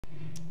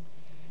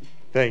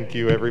Thank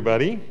you,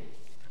 everybody.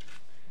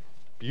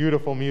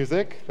 Beautiful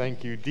music.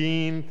 Thank you,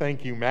 Dean.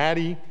 Thank you,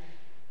 Maddie.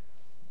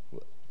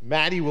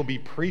 Maddie will be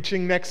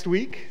preaching next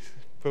week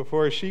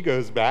before she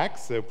goes back,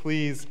 so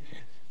please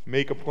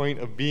make a point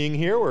of being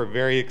here. We're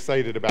very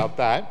excited about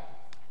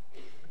that.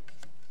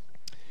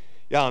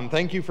 Jan,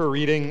 thank you for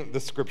reading the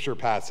scripture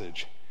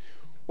passage.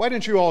 Why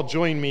don't you all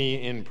join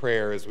me in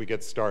prayer as we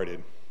get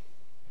started?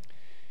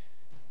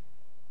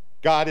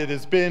 God, it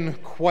has been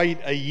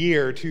quite a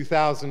year,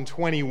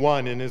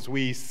 2021, and as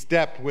we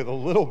step with a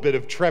little bit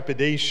of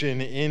trepidation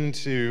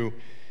into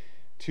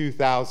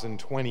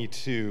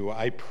 2022,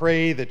 I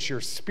pray that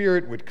your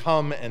Spirit would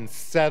come and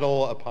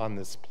settle upon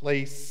this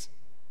place.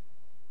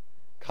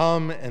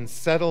 Come and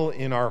settle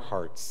in our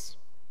hearts.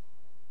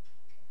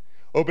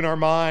 Open our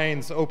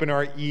minds, open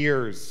our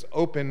ears,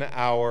 open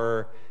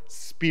our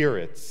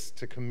spirits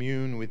to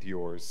commune with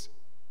yours.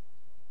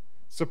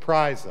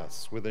 Surprise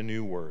us with a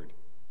new word.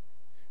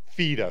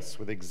 Feed us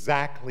with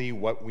exactly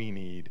what we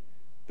need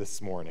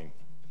this morning.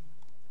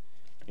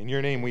 In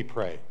your name we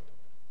pray.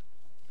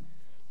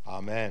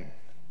 Amen.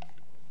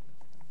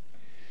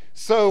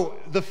 So,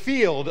 the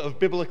field of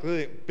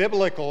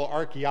biblical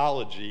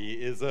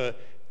archaeology is a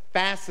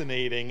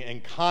fascinating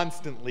and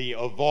constantly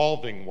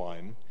evolving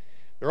one.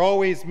 They're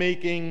always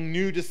making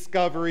new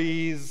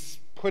discoveries,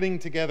 putting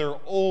together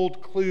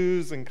old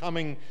clues and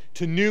coming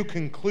to new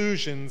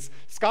conclusions.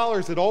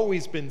 Scholars had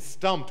always been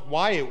stumped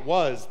why it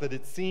was that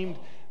it seemed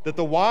that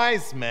the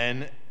wise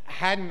men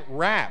hadn't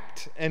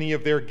wrapped any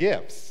of their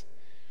gifts.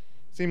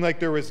 It seemed like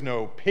there was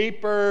no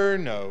paper,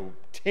 no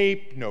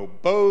tape, no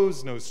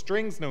bows, no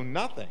strings, no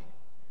nothing.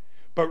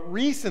 But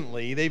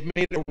recently, they've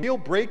made a real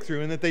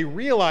breakthrough in that they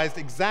realized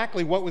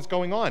exactly what was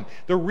going on.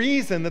 The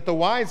reason that the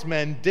wise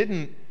men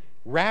didn't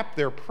wrap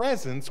their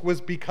presents was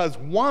because,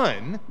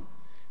 one,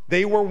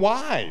 they were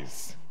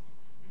wise,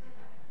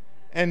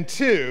 and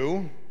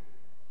two,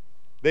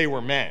 they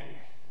were men.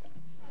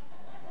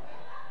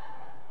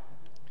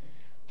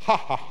 Ha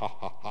ha ha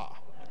ha ha.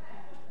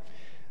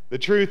 The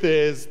truth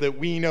is that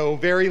we know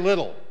very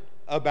little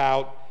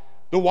about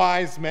the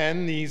wise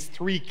men, these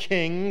three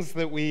kings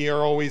that we are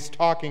always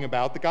talking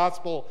about. The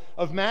Gospel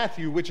of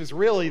Matthew, which is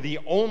really the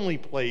only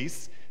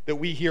place that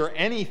we hear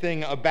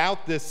anything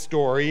about this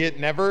story. It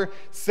never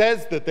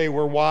says that they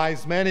were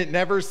wise men. It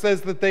never says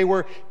that they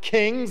were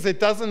kings. It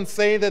doesn't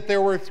say that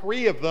there were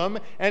three of them,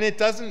 and it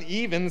doesn't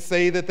even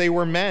say that they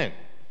were men.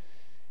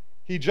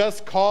 He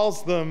just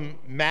calls them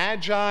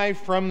magi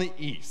from the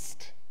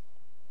east.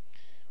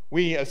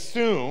 We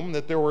assume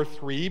that there were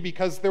three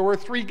because there were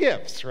three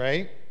gifts,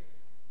 right?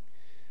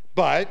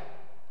 But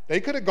they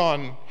could have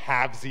gone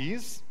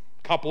halvesies,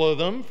 a couple of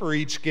them for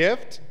each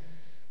gift.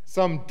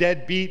 Some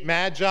deadbeat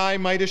magi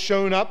might have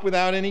shown up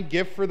without any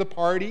gift for the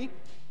party.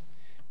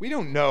 We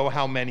don't know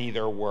how many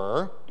there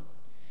were.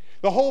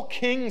 The whole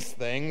kings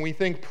thing, we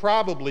think,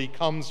 probably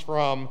comes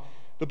from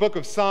the book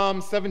of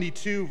Psalm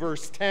 72,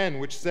 verse 10,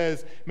 which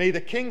says, "May the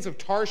kings of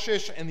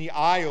Tarshish and the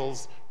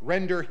isles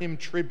render him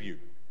tribute.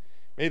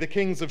 May the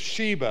kings of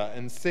Sheba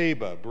and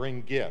Seba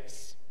bring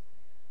gifts."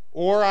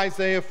 Or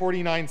Isaiah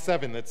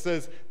 49:7 that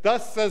says,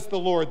 "Thus says the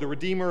Lord, the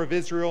Redeemer of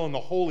Israel and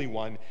the Holy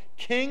One,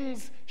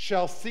 kings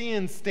shall see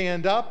and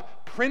stand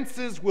up,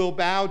 princes will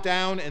bow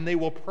down, and they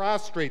will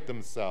prostrate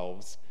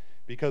themselves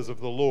because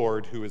of the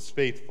Lord who is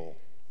faithful."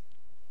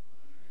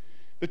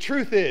 The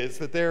truth is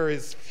that there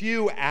is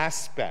few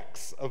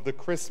aspects of the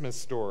Christmas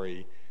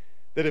story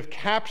that have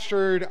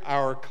captured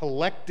our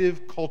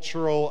collective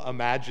cultural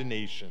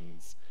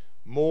imaginations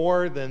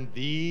more than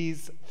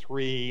these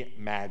three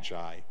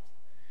magi.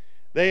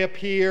 They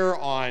appear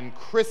on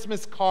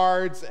Christmas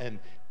cards and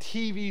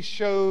TV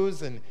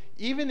shows and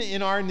even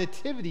in our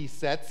nativity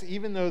sets,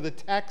 even though the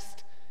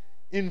text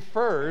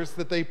infers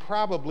that they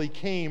probably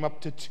came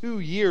up to 2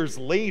 years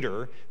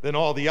later than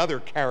all the other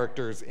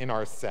characters in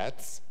our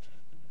sets.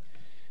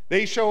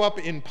 They show up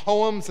in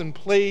poems and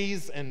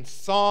plays and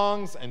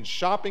songs and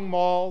shopping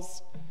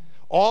malls.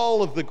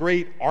 All of the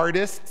great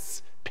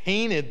artists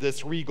painted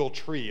this regal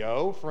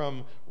trio,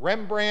 from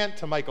Rembrandt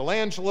to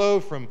Michelangelo,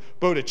 from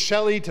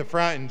Botticelli to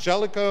Fra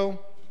Angelico.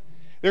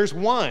 There's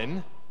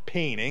one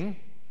painting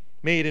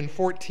made in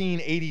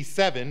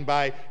 1487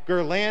 by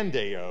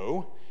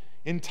Ghirlandaio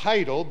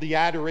entitled The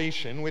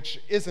Adoration,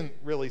 which isn't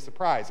really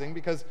surprising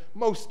because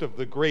most of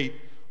the great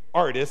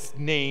artists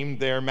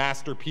named their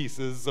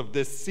masterpieces of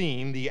this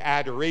scene the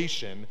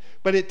Adoration,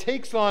 but it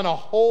takes on a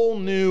whole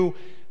new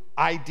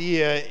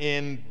idea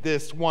in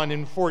this one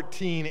in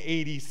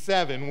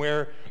 1487,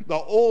 where the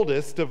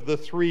oldest of the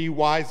three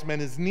wise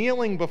men is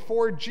kneeling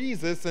before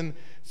Jesus and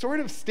sort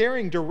of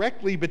staring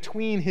directly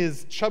between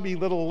his chubby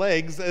little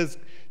legs as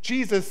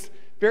Jesus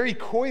very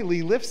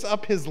coyly lifts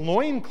up his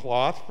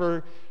loincloth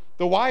for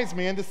the wise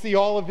man to see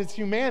all of his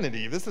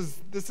humanity. This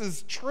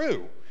is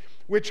true,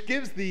 which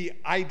gives the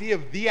idea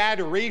of the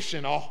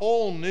adoration a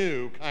whole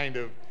new kind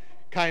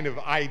of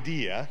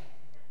idea.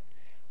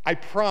 I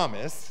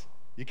promise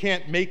you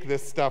can't make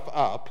this stuff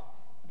up.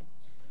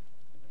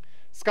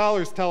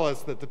 Scholars tell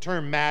us that the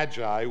term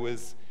magi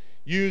was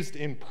used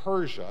in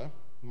Persia,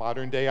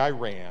 modern-day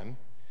Iran,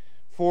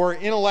 for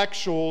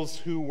intellectuals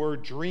who were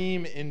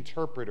dream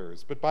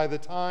interpreters. But by the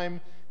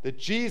time that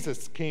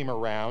Jesus came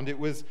around, it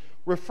was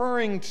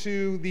referring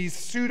to these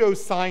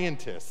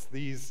pseudoscientists,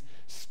 these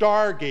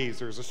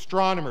stargazers,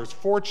 astronomers,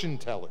 fortune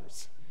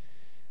tellers.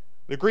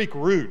 The Greek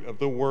root of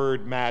the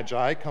word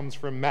magi comes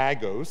from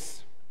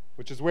magos,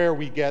 which is where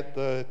we get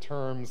the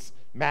terms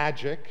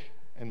magic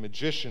and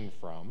magician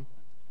from.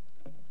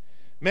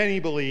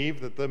 Many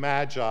believe that the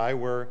magi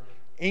were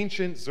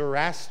ancient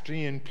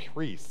Zoroastrian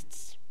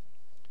priests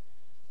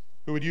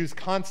who would use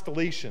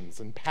constellations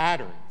and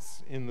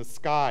patterns in the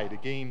sky to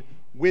gain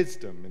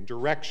wisdom and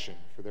direction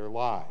for their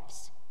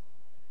lives,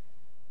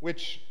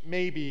 which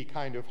may be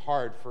kind of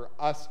hard for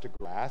us to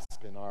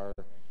grasp in our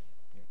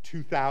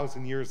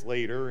 2,000 years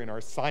later, in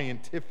our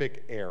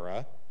scientific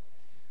era.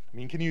 I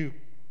mean, can you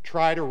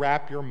try to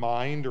wrap your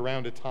mind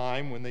around a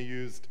time when they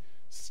used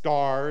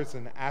stars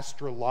and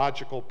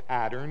astrological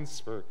patterns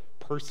for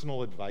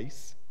personal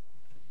advice?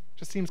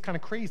 Just seems kind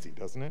of crazy,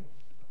 doesn't it?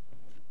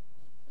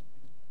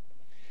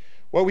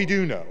 What we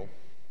do know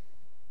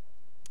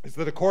is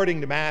that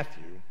according to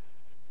Matthew,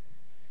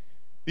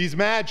 these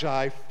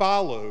magi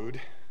followed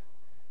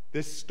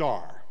this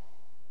star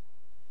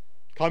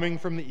coming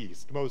from the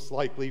east, most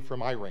likely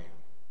from Iran,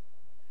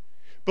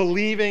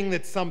 believing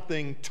that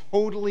something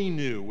totally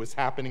new was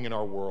happening in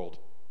our world,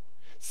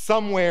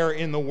 somewhere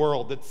in the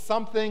world, that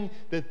something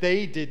that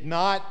they did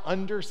not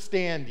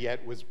understand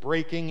yet was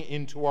breaking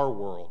into our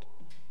world,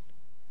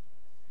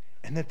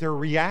 and that their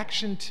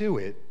reaction to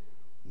it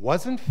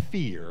wasn't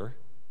fear,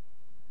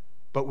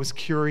 but was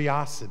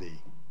curiosity.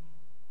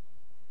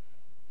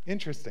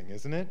 Interesting,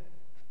 isn't it?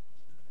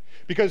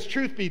 Because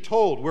truth be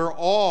told, we're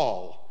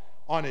all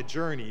on a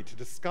journey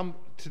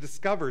to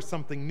discover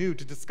something new,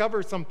 to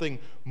discover something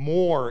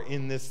more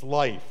in this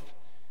life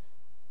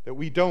that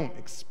we don't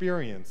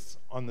experience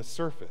on the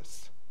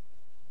surface.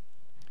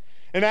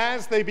 And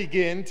as they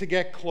begin to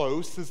get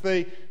close, as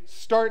they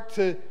start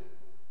to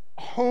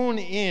hone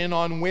in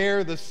on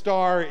where the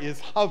star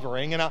is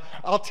hovering, and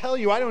I'll tell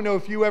you, I don't know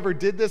if you ever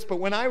did this, but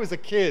when I was a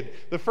kid,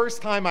 the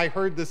first time I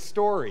heard this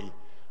story,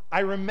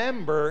 I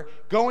remember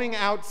going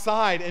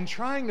outside and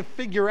trying to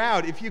figure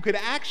out if you could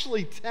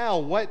actually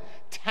tell what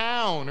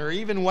town or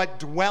even what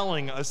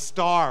dwelling a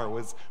star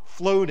was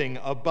floating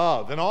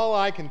above. And all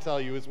I can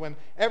tell you is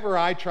whenever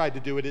I tried to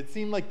do it, it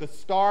seemed like the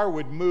star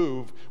would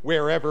move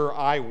wherever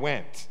I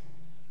went.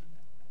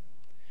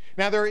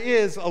 Now, there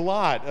is a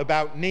lot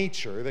about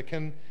nature that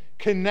can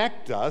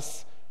connect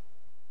us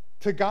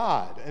to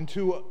God and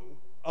to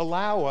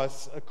allow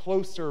us a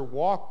closer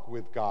walk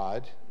with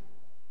God,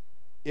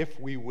 if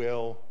we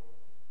will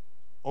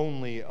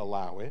only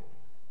allow it.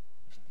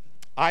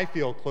 I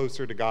feel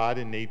closer to God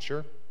in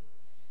nature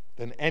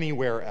than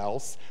anywhere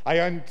else.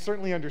 I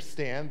certainly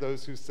understand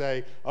those who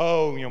say,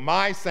 oh,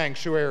 my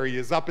sanctuary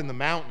is up in the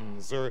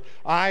mountains, or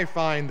I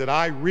find that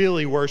I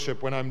really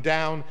worship when I'm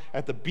down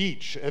at the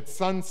beach at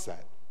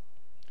sunset.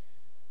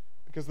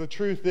 Because the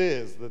truth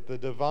is that the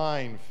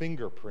divine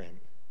fingerprint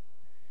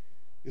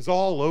is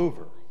all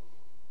over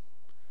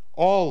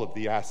all of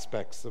the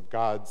aspects of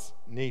God's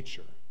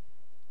nature.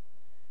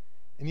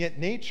 And yet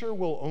nature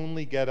will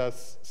only get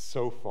us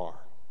so far.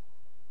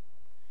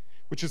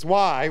 Which is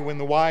why when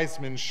the wise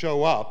men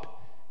show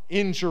up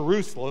in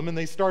Jerusalem and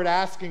they start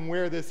asking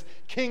where this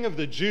king of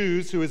the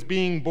Jews who is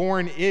being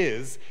born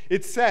is,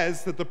 it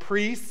says that the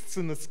priests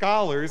and the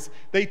scholars,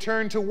 they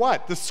turn to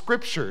what? The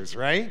scriptures,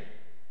 right?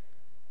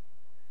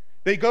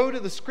 They go to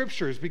the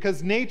scriptures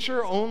because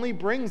nature only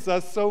brings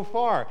us so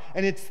far.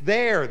 And it's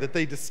there that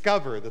they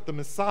discover that the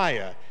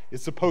Messiah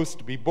is supposed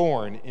to be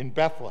born in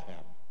Bethlehem.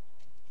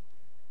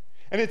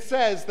 And it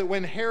says that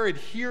when Herod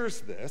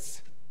hears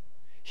this,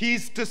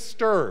 he's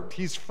disturbed,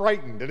 he's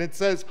frightened. And it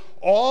says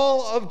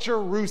all of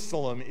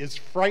Jerusalem is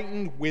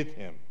frightened with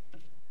him.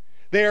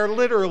 They are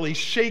literally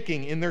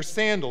shaking in their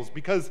sandals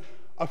because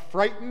a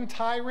frightened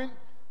tyrant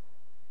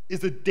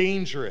is a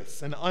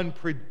dangerous and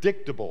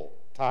unpredictable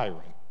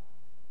tyrant.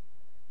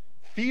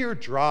 Fear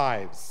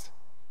drives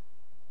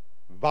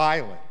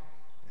violent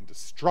and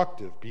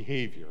destructive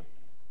behavior.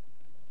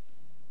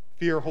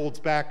 Fear holds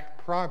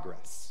back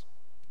progress.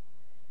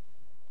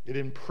 It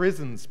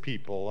imprisons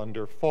people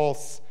under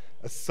false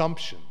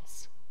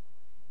assumptions.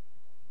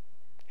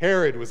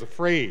 Herod was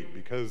afraid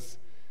because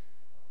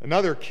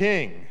another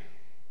king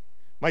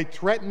might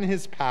threaten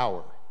his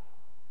power.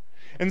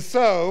 And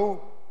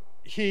so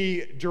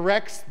he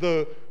directs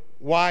the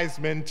wise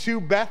men to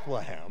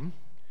Bethlehem,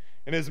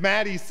 and as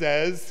Maddie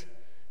says,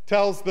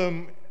 tells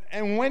them,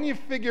 and when you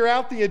figure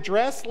out the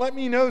address, let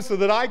me know so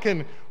that I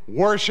can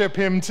worship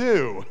him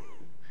too.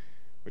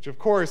 Which of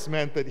course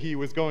meant that he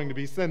was going to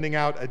be sending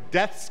out a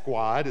death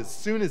squad as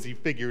soon as he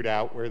figured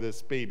out where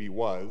this baby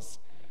was,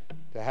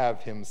 to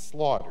have him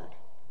slaughtered.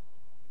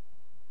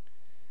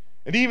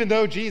 And even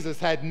though Jesus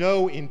had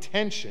no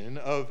intention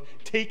of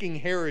taking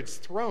Herod's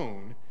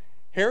throne,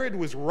 Herod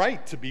was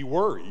right to be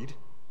worried.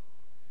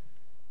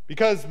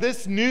 Because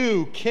this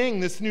new king,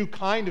 this new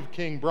kind of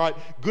king,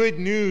 brought good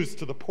news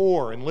to the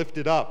poor and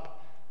lifted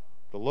up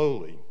the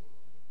lowly.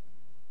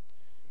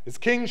 His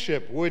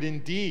kingship would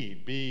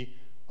indeed be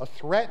a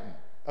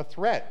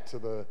threat to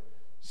the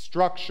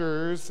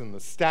structures and the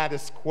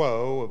status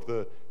quo of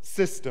the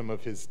system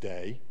of his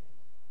day.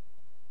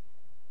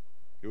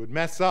 It would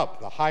mess up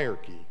the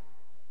hierarchy.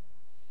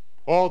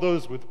 All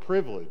those with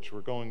privilege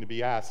were going to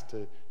be asked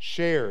to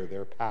share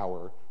their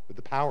power with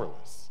the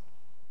powerless.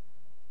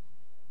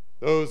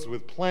 Those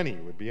with plenty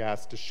would be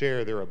asked to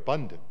share their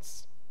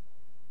abundance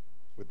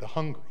with the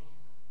hungry.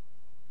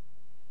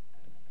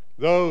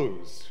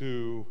 Those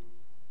who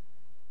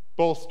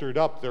bolstered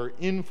up their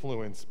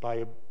influence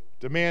by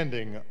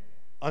demanding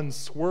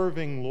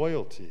unswerving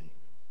loyalty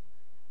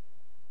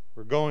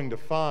were going to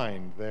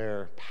find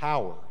their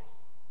power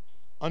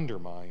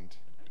undermined.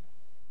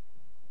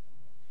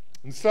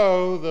 And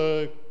so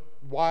the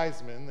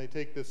wise men, they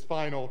take this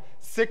final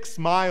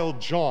 6-mile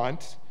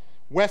jaunt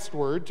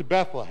westward to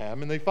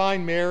Bethlehem, and they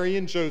find Mary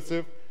and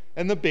Joseph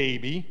and the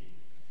baby,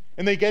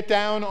 and they get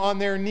down on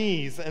their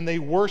knees and they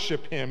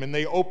worship him, and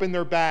they open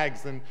their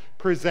bags and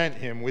present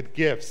him with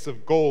gifts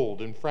of gold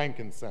and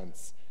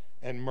frankincense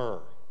and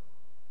myrrh.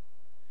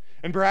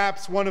 And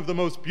perhaps one of the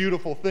most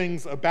beautiful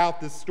things about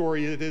this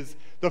story, it is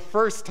the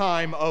first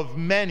time of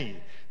many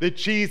that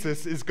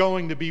Jesus is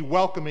going to be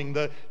welcoming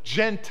the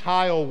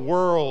Gentile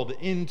world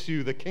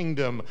into the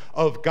kingdom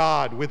of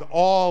God with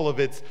all of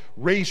its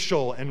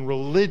racial and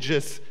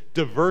religious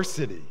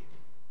diversity.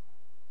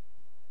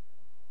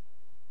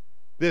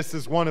 This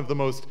is one of the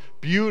most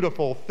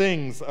beautiful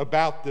things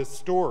about this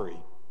story.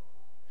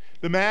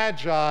 The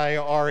Magi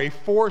are a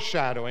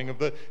foreshadowing of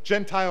the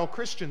Gentile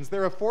Christians.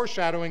 They're a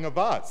foreshadowing of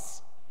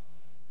us.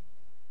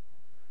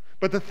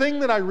 But the thing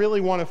that I really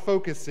want to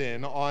focus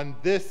in on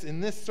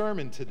in this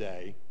sermon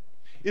today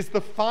is the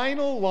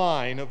final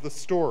line of the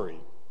story.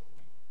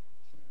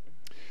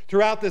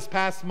 Throughout this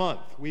past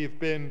month, we've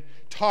been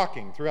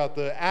talking throughout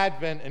the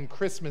Advent and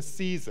Christmas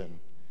season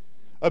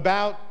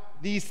about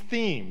these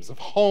themes of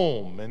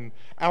home and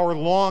our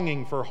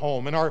longing for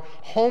home and our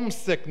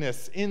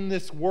homesickness in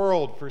this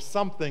world for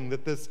something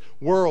that this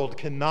world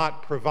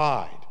cannot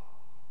provide.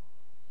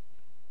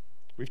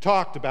 We've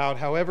talked about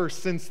how ever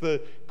since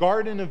the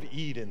Garden of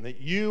Eden that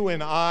you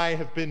and I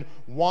have been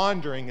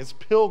wandering as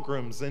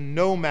pilgrims and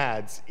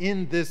nomads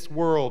in this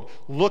world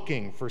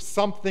looking for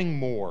something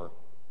more.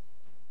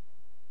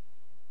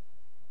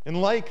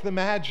 And like the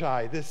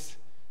Magi, this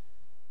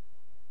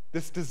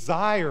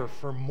desire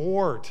for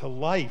more to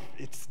life,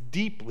 it's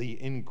deeply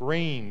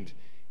ingrained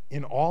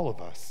in all of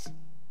us.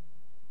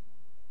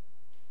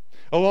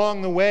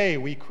 Along the way,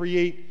 we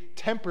create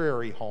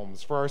temporary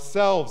homes for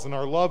ourselves and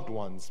our loved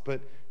ones, but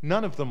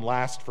none of them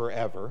last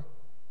forever.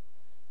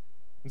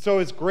 And so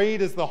as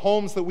great as the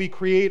homes that we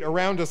create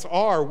around us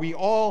are, we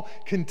all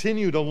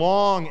continue to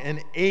long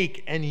and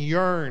ache and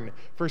yearn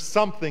for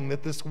something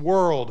that this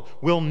world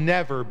will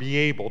never be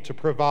able to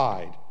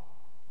provide.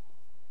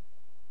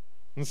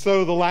 And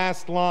so the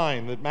last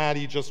line that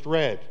Maddie just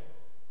read,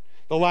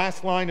 the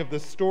last line of the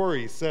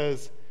story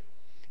says,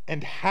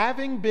 "And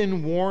having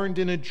been warned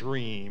in a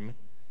dream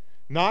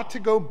not to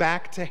go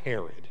back to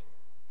Herod,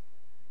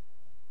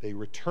 they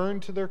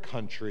returned to their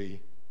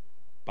country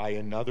by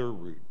another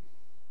route."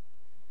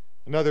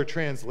 Another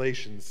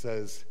translation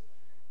says,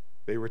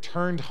 they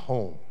returned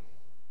home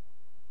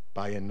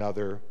by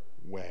another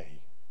way.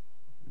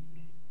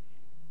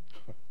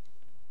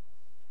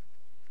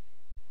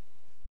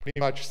 Pretty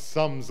much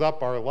sums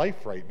up our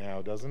life right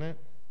now, doesn't it?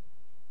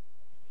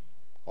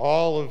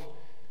 All of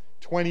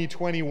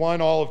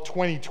 2021, all of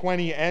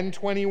 2020 and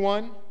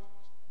 21.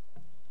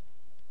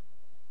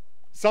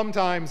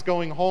 Sometimes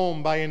going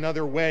home by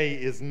another way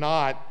is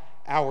not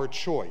our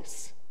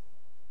choice.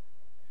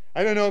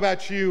 I don't know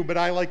about you, but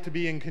I like to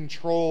be in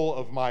control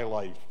of my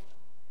life.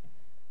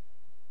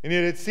 And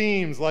yet it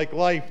seems like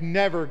life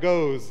never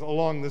goes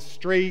along the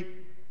straight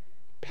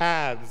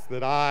paths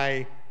that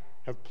I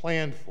have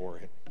planned for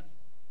it.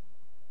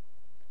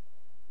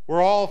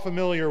 We're all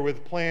familiar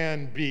with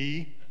Plan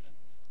B,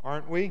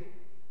 aren't we?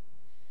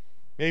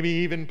 Maybe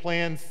even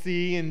Plan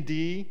C and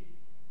D.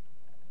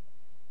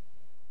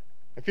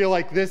 I feel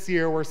like this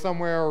year we're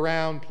somewhere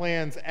around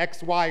plans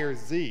X, Y, or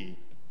Z.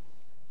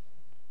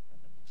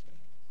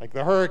 Like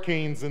the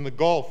hurricanes in the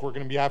Gulf, we're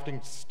going to be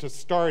having to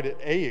start at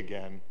A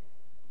again.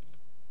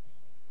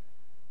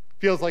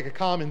 Feels like a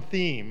common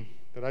theme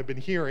that I've been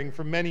hearing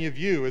from many of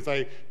you as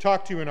I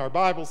talk to you in our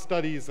Bible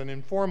studies and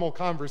informal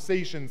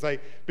conversations.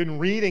 I've been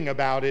reading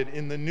about it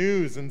in the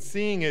news and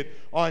seeing it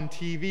on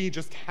TV,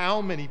 just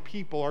how many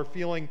people are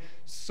feeling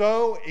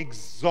so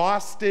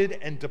exhausted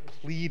and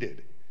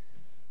depleted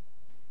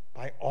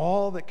by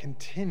all that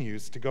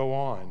continues to go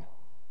on.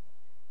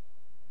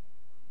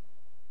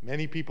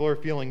 Many people are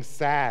feeling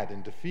sad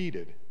and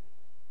defeated.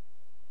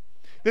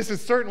 This is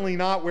certainly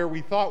not where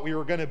we thought we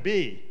were going to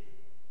be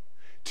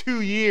 2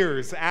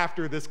 years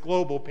after this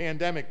global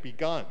pandemic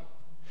begun.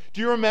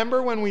 Do you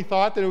remember when we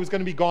thought that it was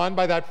going to be gone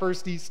by that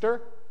first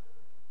Easter?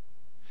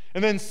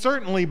 And then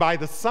certainly by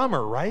the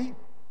summer, right?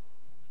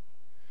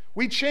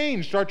 We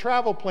changed our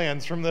travel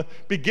plans from the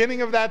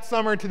beginning of that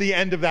summer to the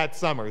end of that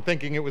summer,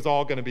 thinking it was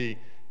all going to be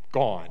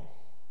gone.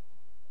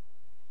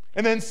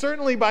 And then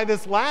certainly by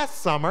this last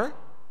summer,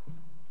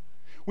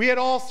 We had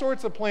all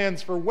sorts of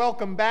plans for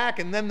welcome back,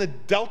 and then the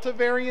Delta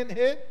variant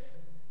hit.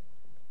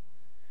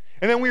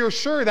 And then we were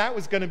sure that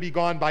was going to be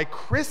gone by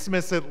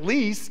Christmas at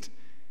least.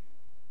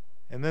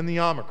 And then the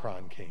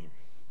Omicron came.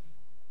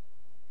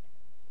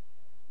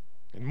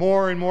 And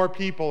more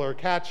people are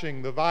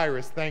catching the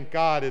virus. Thank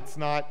God it's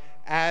not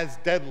as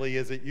deadly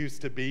as it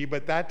used to be,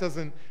 but that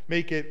doesn't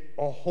make it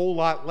a whole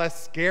lot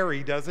less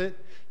scary, does it?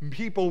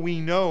 People we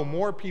know,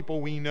 more people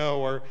we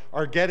know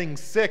are getting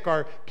sick.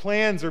 Our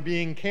plans are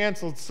being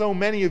canceled. So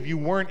many of you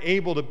weren't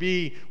able to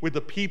be with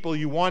the people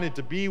you wanted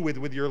to be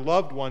with your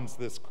loved ones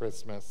this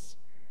Christmas.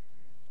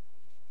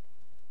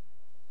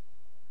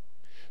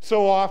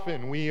 So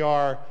often we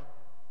are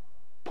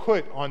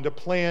put onto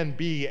plan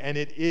B, and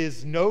it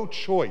is no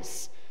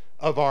choice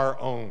of our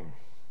own.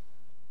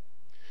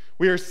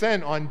 We are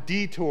sent on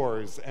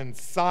detours and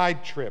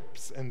side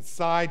trips and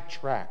side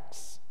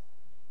tracks.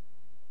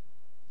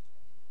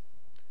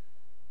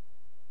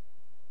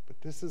 But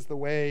this is the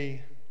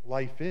way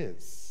life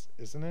is,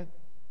 isn't it?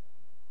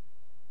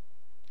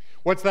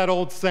 What's that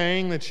old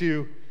saying that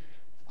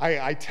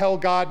I tell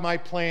God my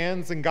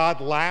plans and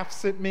God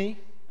laughs at me?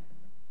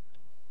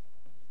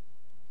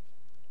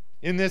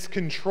 In this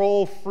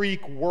control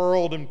freak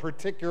world, and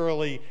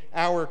particularly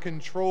our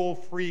control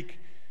freak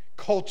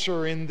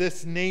culture in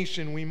this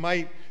nation, we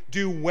might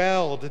do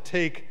well to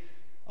take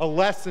a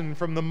lesson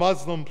from the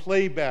Muslim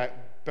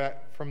playbook.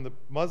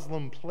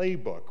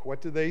 What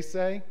do they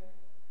say?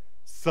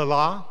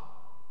 Salah,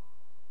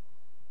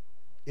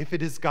 if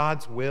it is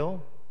God's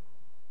will.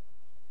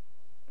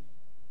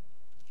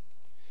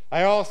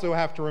 I also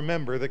have to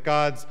remember that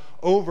God's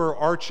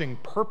overarching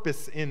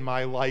purpose in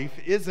my life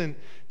isn't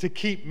to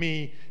keep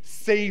me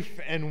safe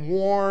and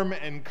warm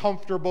and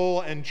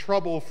comfortable and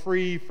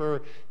trouble-free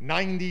for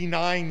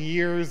 99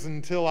 years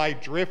until I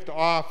drift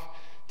off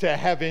to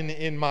heaven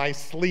in my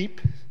sleep.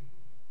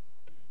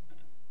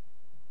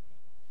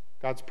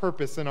 God's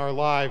purpose in our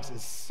lives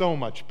is so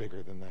much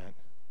bigger than that.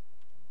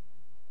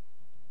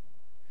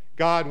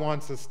 God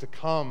wants us to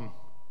come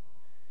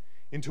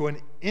into an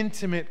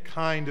intimate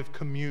kind of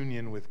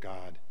communion with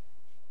God.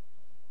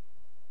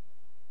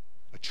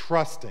 A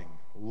trusting,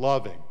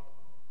 loving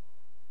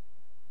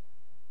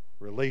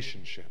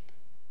relationship.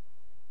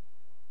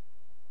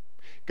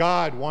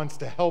 God wants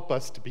to help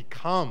us to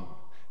become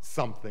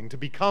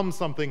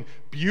something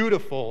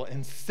beautiful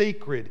and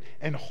sacred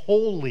and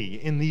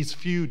holy in these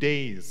few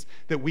days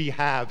that we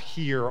have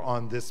here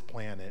on this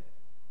planet.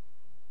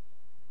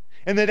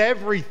 And that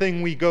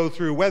everything we go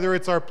through, whether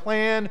it's our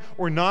plan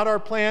or not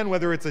our plan,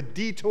 whether it's a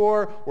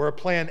detour or a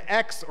plan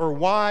X or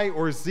Y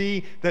or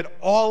Z, that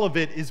all of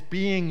it is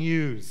being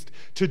used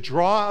to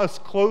draw us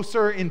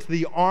closer into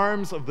the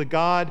arms of the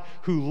God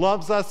who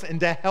loves us and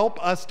to help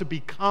us to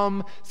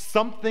become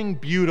something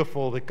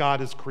beautiful that God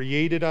has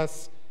created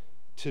us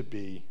to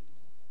be.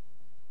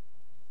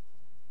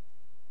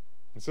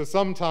 And so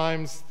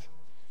sometimes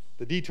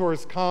the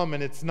detours come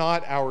and it's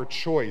not our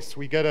choice.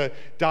 We get a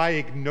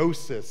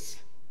diagnosis.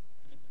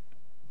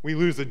 We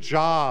lose a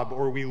job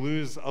or we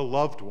lose a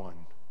loved one.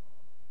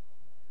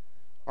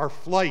 Our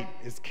flight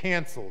is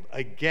canceled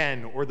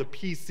again, or the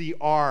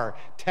PCR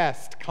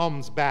test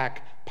comes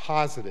back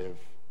positive.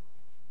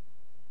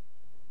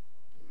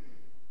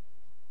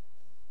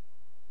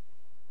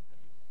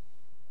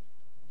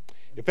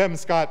 If M.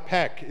 Scott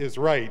Peck is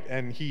right,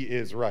 and he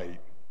is right,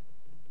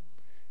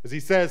 as he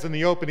says in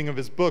the opening of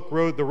his book,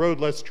 The Road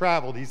Less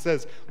Traveled, he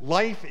says,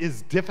 life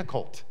is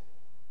difficult.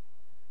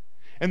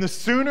 And the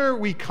sooner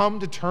we come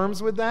to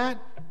terms with that,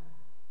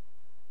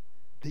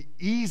 the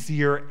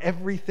easier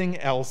everything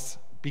else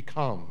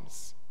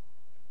becomes.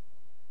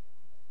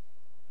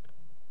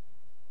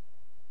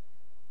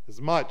 As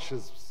much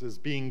as is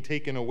being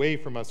taken away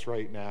from us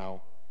right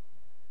now,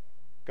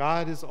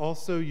 God is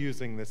also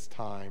using this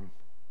time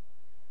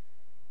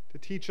to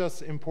teach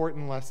us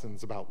important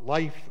lessons about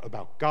life,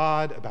 about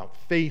God, about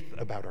faith,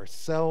 about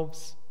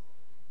ourselves.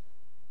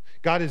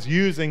 God is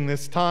using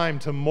this time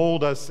to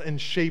mold us and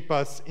shape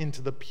us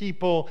into the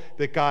people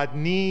that God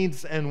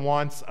needs and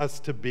wants us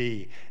to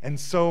be. And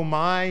so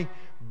my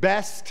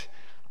best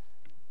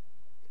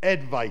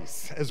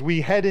advice as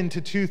we head into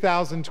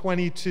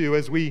 2022,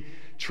 as we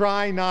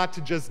try not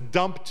to just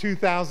dump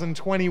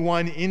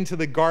 2021 into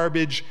the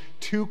garbage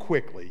too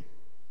quickly,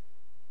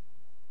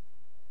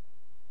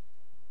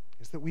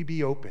 is that we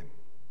be open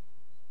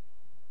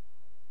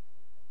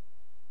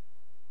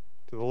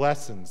to the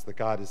lessons that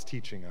God is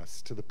teaching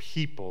us, to the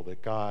people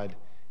that God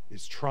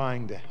is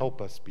trying to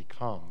help us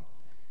become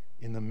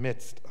in the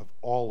midst of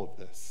all of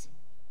this.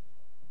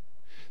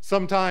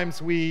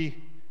 Sometimes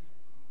we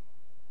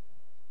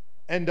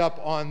end up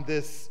on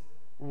this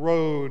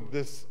road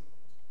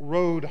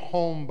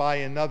home by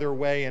another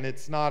way, and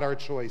it's not our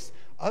choice.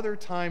 Other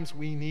times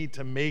we need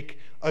to make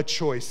a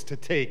choice to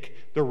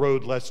take the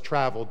road less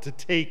traveled, to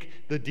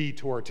take the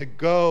detour, to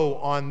go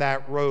on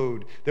that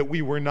road that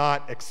we were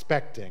not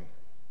expecting.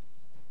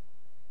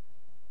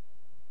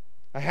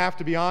 I have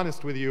to be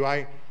honest with you,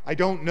 I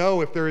don't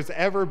know if there has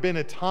ever been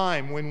a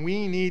time when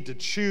we need to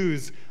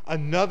choose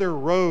another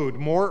road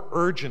more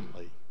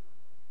urgently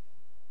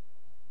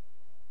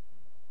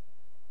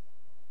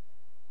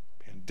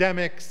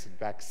pandemics, and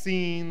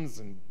vaccines,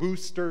 and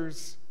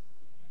boosters,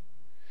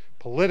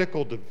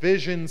 political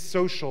division,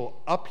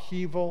 social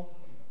upheaval.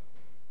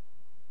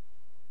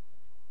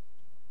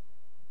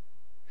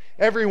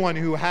 Everyone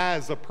who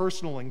has a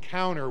personal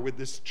encounter with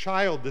this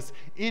child, this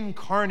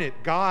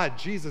incarnate God,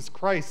 Jesus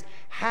Christ,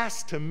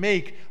 has to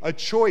make a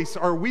choice.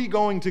 Are we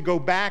going to go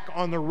back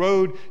on the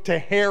road to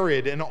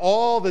Herod and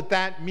all that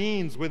that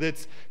means with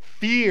its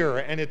fear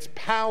and its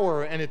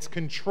power and its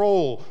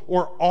control?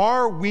 Or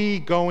are we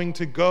going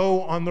to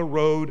go on the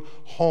road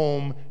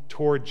home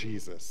toward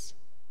Jesus?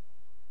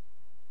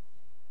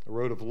 The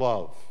road of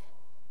love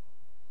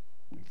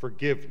and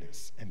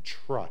forgiveness and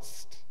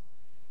trust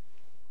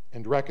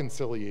and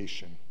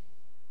reconciliation.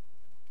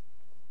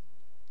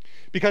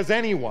 Because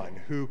anyone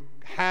who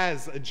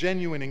has a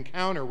genuine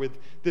encounter with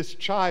this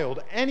child,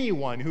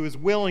 anyone who is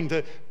willing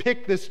to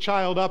pick this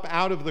child up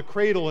out of the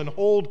cradle and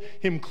hold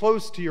him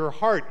close to your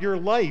heart, your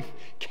life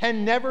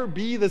can never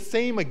be the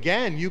same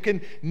again. You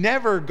can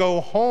never go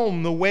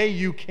home the way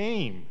you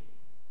came.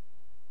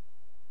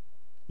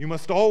 You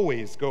must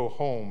always go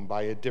home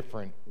by a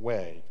different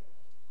way.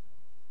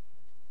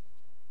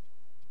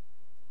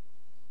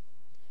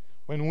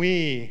 When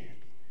we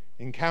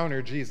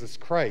encounter Jesus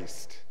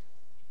Christ,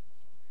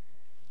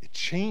 it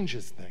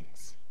changes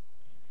things.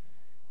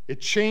 It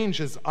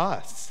changes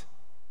us.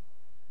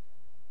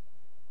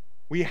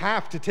 We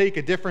have to take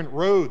a different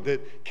road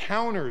that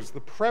counters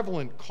the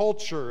prevalent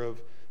culture of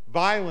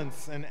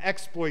violence and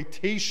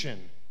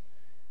exploitation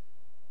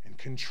and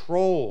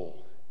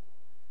control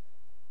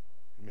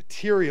and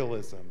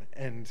materialism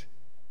and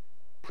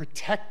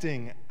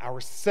protecting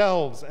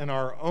ourselves and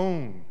our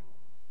own.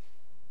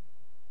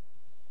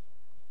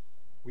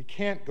 We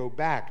can't go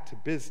back to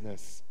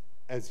business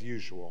as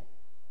usual.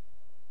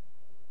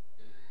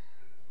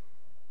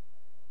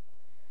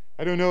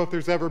 I don't know if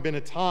there's ever been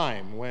a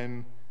time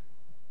when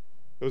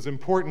those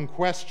important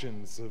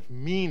questions of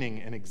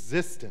meaning and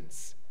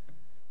existence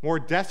more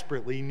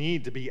desperately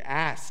need to be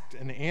asked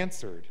and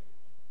answered.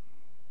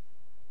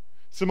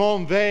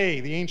 Simone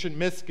Weil, the ancient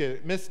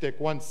mystic,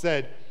 once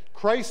said,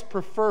 "Christ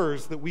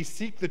prefers that we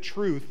seek the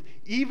truth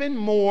even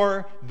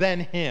more than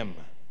him."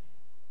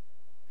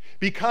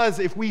 Because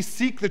if we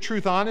seek the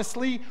truth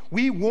honestly,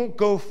 we won't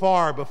go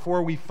far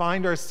before we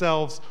find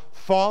ourselves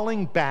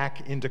falling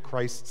back into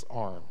Christ's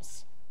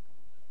arms.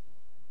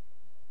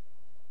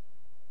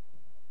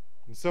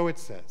 And so it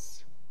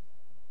says,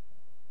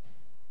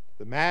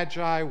 the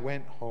Magi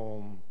went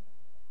home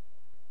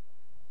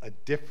a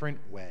different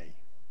way.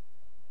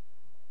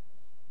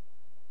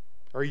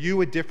 Are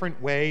you a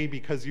different way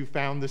because you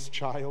found this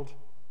child?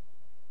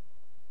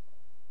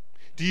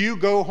 Do you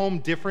go home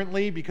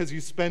differently because you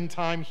spend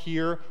time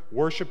here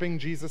worshiping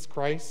Jesus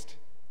Christ?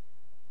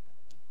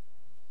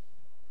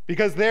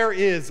 Because there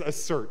is a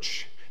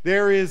search,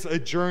 there is a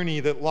journey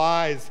that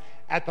lies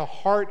at the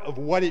heart of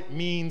what it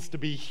means to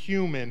be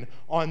human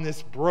on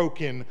this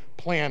broken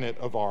planet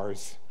of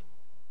ours.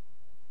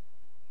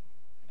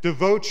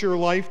 Devote your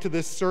life to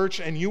this search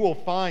and you will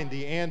find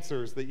the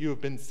answers that you have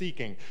been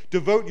seeking.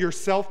 Devote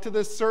yourself to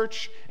this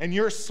search and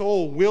your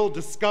soul will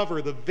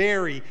discover the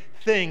very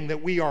thing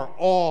that we are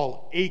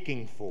all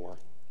aching for.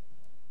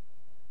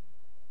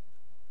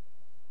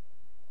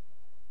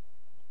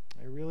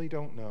 I really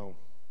don't know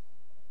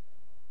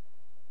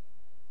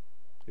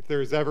if there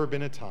has ever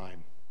been a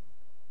time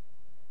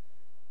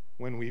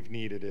when we've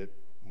needed it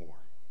more.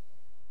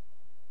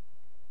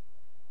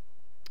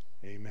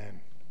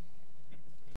 Amen.